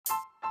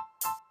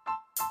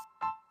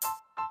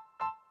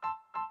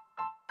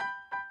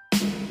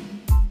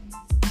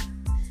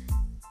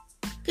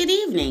Good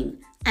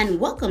evening, and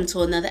welcome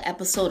to another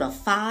episode of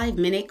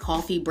 5-Minute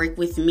Coffee Break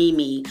with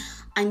Mimi.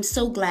 I'm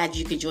so glad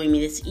you could join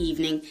me this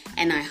evening,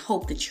 and I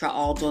hope that you're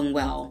all doing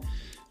well.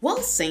 Well,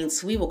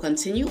 Saints, we will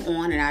continue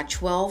on in our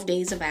 12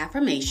 days of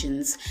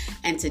affirmations,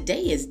 and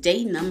today is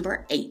day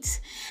number 8.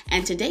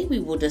 And today we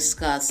will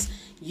discuss,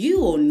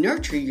 you will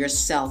nurture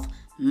yourself,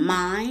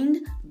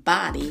 mind,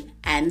 body,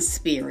 and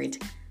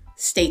spirit.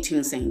 Stay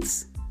tuned,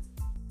 Saints.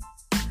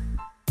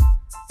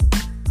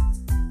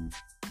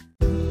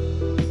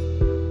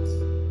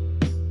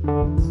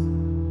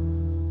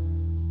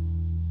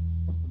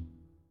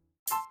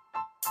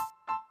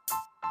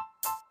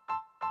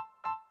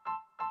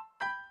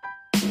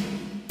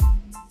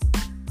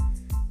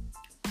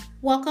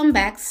 Welcome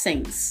back,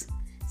 Saints.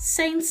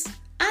 Saints,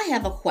 I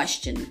have a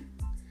question.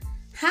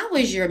 How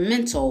is your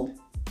mental,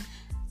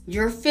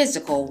 your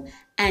physical,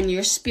 and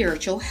your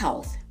spiritual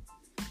health?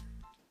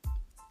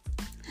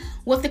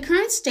 With the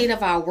current state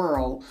of our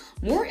world,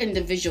 more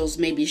individuals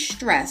may be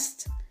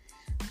stressed,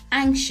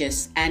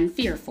 anxious, and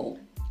fearful.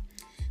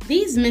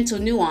 These mental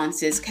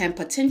nuances can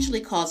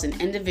potentially cause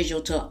an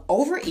individual to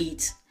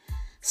overeat,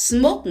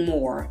 smoke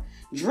more,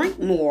 drink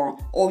more,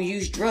 or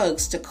use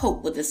drugs to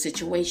cope with the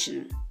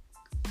situation.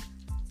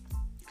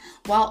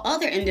 While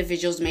other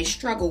individuals may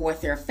struggle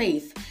with their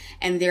faith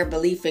and their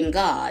belief in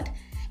God,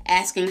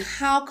 asking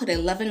how could a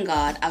loving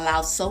God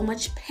allow so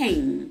much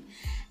pain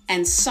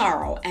and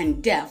sorrow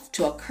and death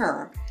to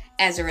occur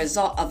as a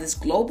result of this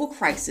global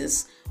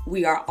crisis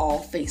we are all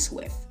faced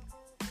with.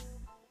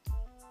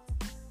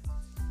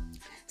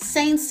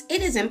 Saints,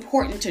 it is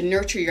important to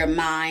nurture your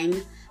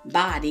mind,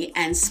 body,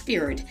 and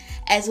spirit,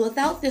 as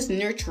without this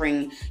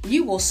nurturing,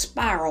 you will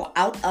spiral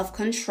out of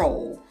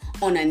control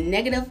on a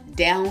negative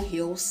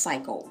downhill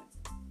cycle.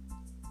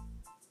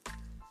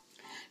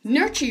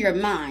 Nurture your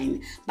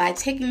mind by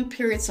taking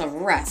periods of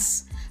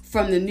rest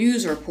from the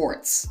news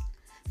reports,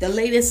 the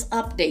latest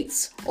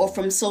updates, or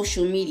from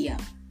social media.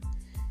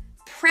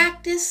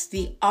 Practice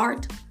the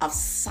art of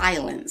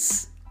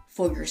silence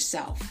for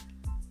yourself.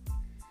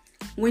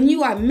 When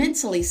you are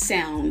mentally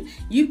sound,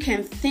 you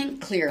can think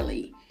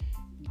clearly,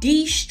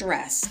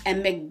 de-stress,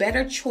 and make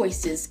better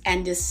choices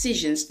and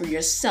decisions for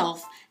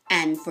yourself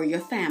and for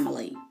your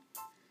family.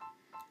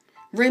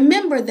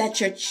 Remember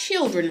that your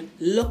children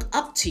look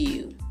up to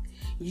you.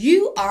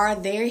 You are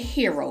their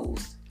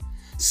heroes,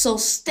 so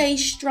stay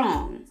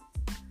strong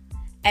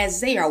as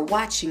they are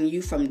watching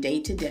you from day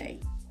to day.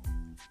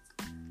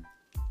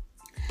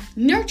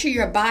 Nurture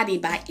your body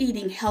by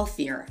eating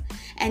healthier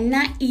and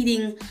not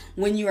eating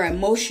when you are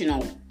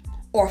emotional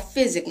or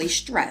physically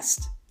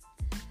stressed.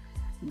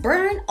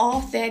 Burn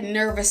off that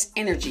nervous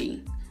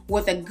energy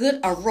with a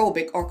good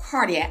aerobic or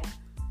cardiac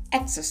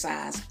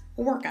exercise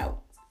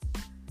workout.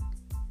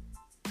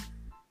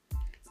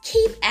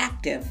 Keep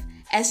active,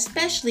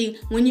 especially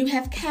when you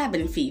have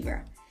cabin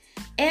fever.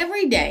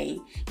 Every day,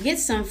 get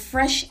some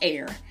fresh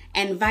air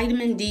and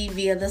vitamin D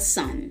via the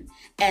sun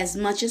as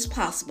much as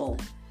possible,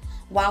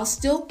 while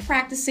still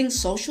practicing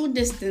social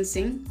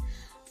distancing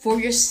for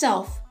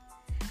yourself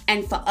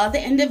and for other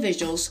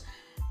individuals,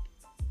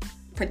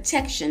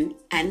 protection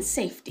and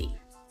safety.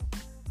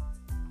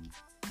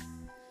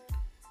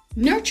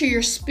 Nurture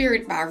your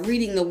spirit by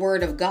reading the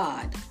Word of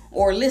God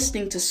or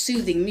listening to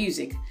soothing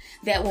music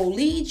that will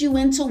lead you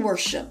into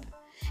worship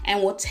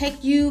and will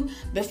take you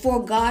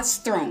before God's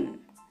throne,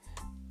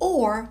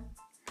 or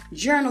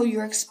journal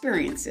your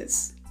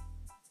experiences.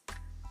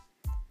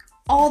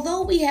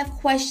 Although we have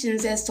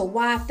questions as to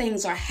why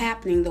things are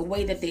happening the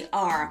way that they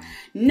are,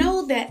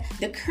 know that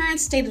the current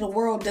state of the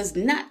world does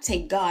not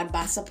take God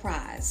by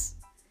surprise.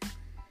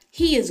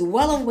 He is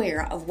well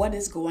aware of what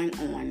is going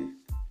on.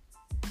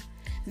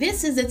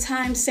 This is the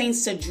time,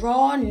 saints, to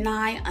draw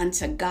nigh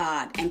unto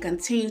God and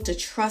continue to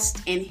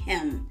trust in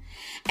Him,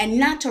 and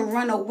not to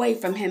run away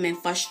from Him in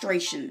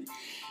frustration.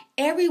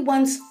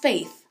 Everyone's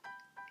faith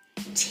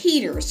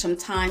teeters from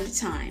time to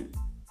time.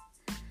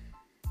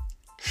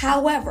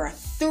 However,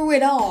 through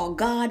it all,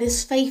 God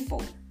is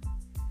faithful.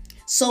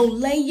 So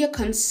lay your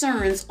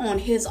concerns on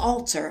His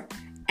altar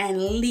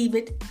and leave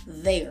it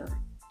there.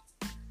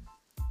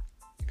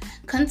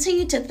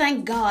 Continue to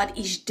thank God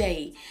each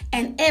day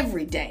and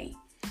every day.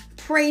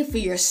 Pray for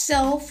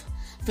yourself,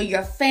 for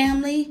your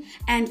family,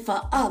 and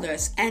for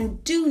others.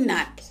 And do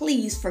not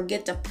please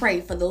forget to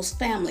pray for those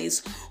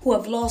families who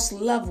have lost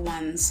loved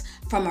ones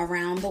from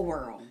around the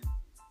world,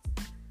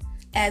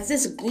 as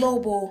this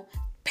global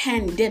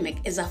pandemic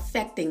is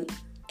affecting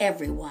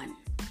everyone.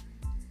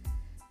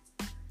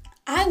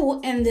 I will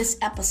end this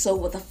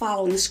episode with the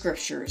following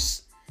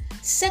scriptures.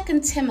 2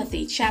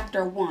 Timothy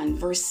chapter 1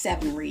 verse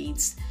 7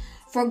 reads,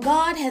 "For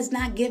God has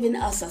not given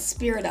us a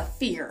spirit of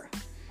fear,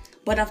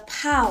 but of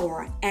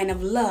power and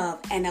of love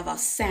and of a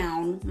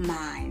sound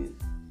mind."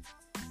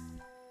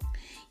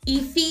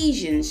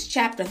 Ephesians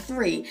chapter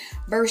 3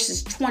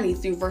 verses 20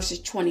 through verses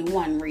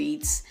 21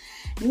 reads,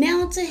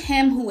 "Now to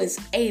Him who is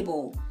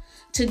able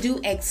to do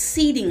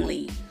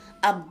exceedingly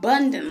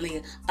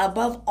abundantly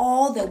above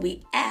all that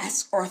we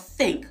ask or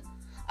think,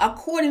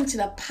 according to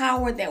the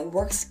power that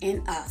works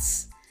in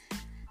us.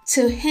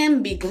 To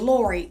him be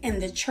glory in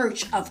the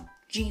church of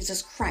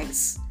Jesus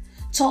Christ,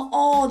 to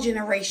all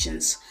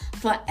generations,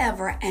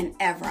 forever and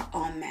ever.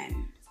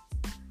 Amen.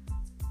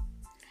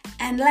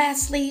 And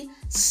lastly,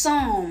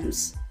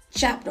 Psalms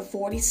chapter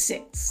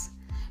 46,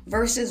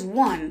 verses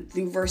 1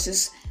 through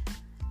verses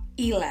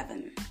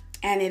 11.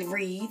 And it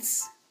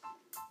reads,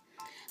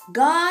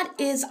 God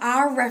is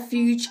our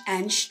refuge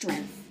and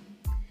strength,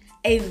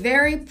 a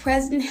very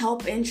present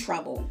help in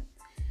trouble.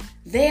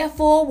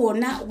 Therefore will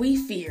not we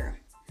fear,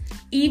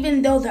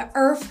 even though the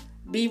earth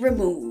be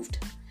removed,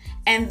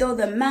 and though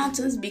the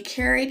mountains be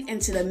carried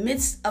into the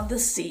midst of the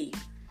sea,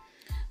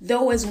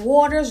 though its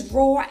waters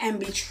roar and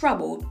be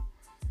troubled,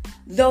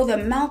 though the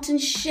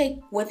mountains shake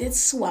with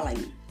its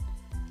swelling.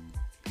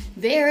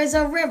 There is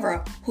a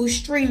river whose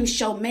streams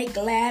shall make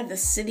glad the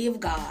city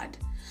of God,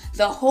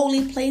 the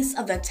holy place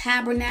of the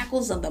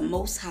tabernacles of the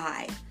Most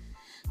High.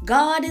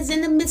 God is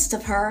in the midst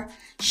of her,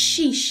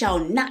 she shall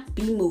not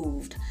be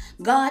moved.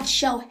 God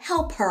shall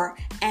help her,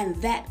 and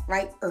that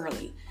right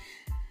early.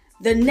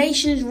 The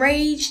nations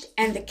raged,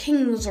 and the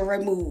kingdoms were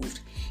removed.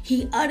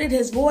 He uttered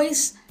his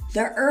voice,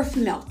 the earth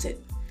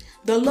melted.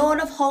 The Lord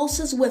of hosts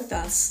is with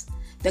us.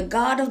 The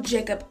God of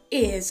Jacob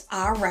is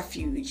our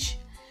refuge.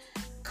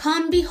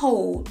 Come,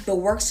 behold the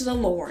works of the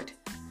Lord,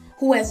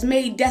 who has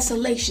made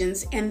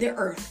desolations in the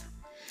earth.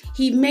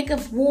 He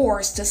maketh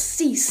wars to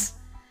cease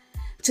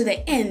to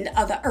the end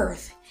of the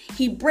earth.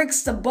 He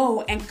breaks the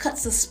bow and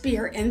cuts the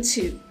spear in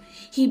two.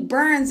 He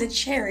burns a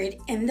chariot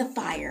in the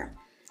fire.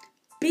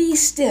 Be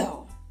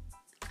still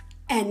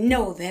and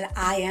know that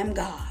I am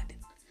God.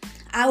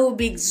 I will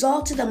be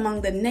exalted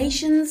among the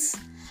nations.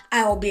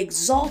 I will be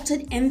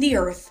exalted in the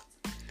earth.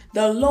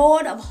 The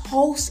Lord of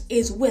hosts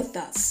is with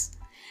us,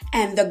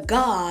 and the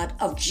God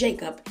of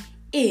Jacob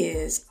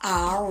is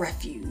our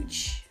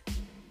refuge.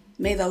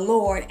 May the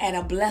Lord add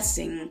a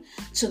blessing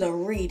to the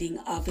reading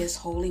of his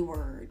holy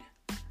word.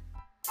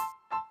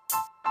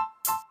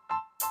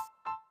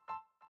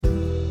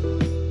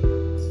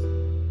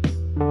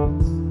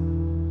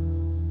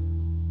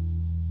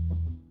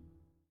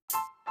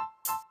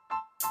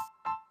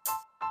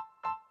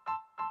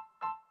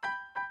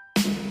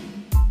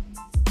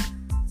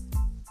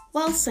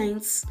 Well,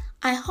 saints,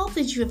 I hope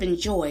that you have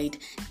enjoyed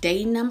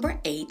day number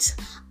 8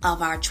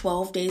 of our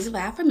 12 days of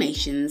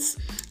affirmations.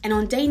 And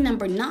on day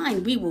number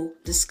 9, we will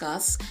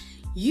discuss,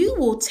 you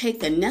will take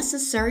the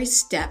necessary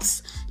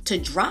steps to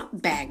drop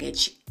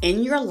baggage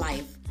in your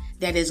life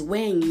that is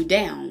weighing you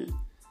down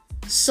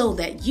so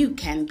that you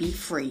can be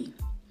free.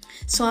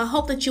 So I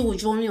hope that you will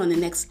join me on the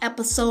next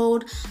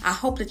episode. I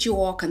hope that you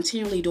are all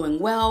continually doing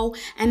well.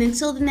 And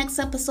until the next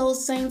episode,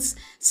 saints,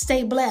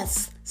 stay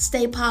blessed,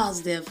 stay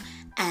positive,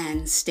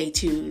 and stay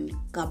tuned.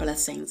 God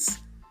bless, saints.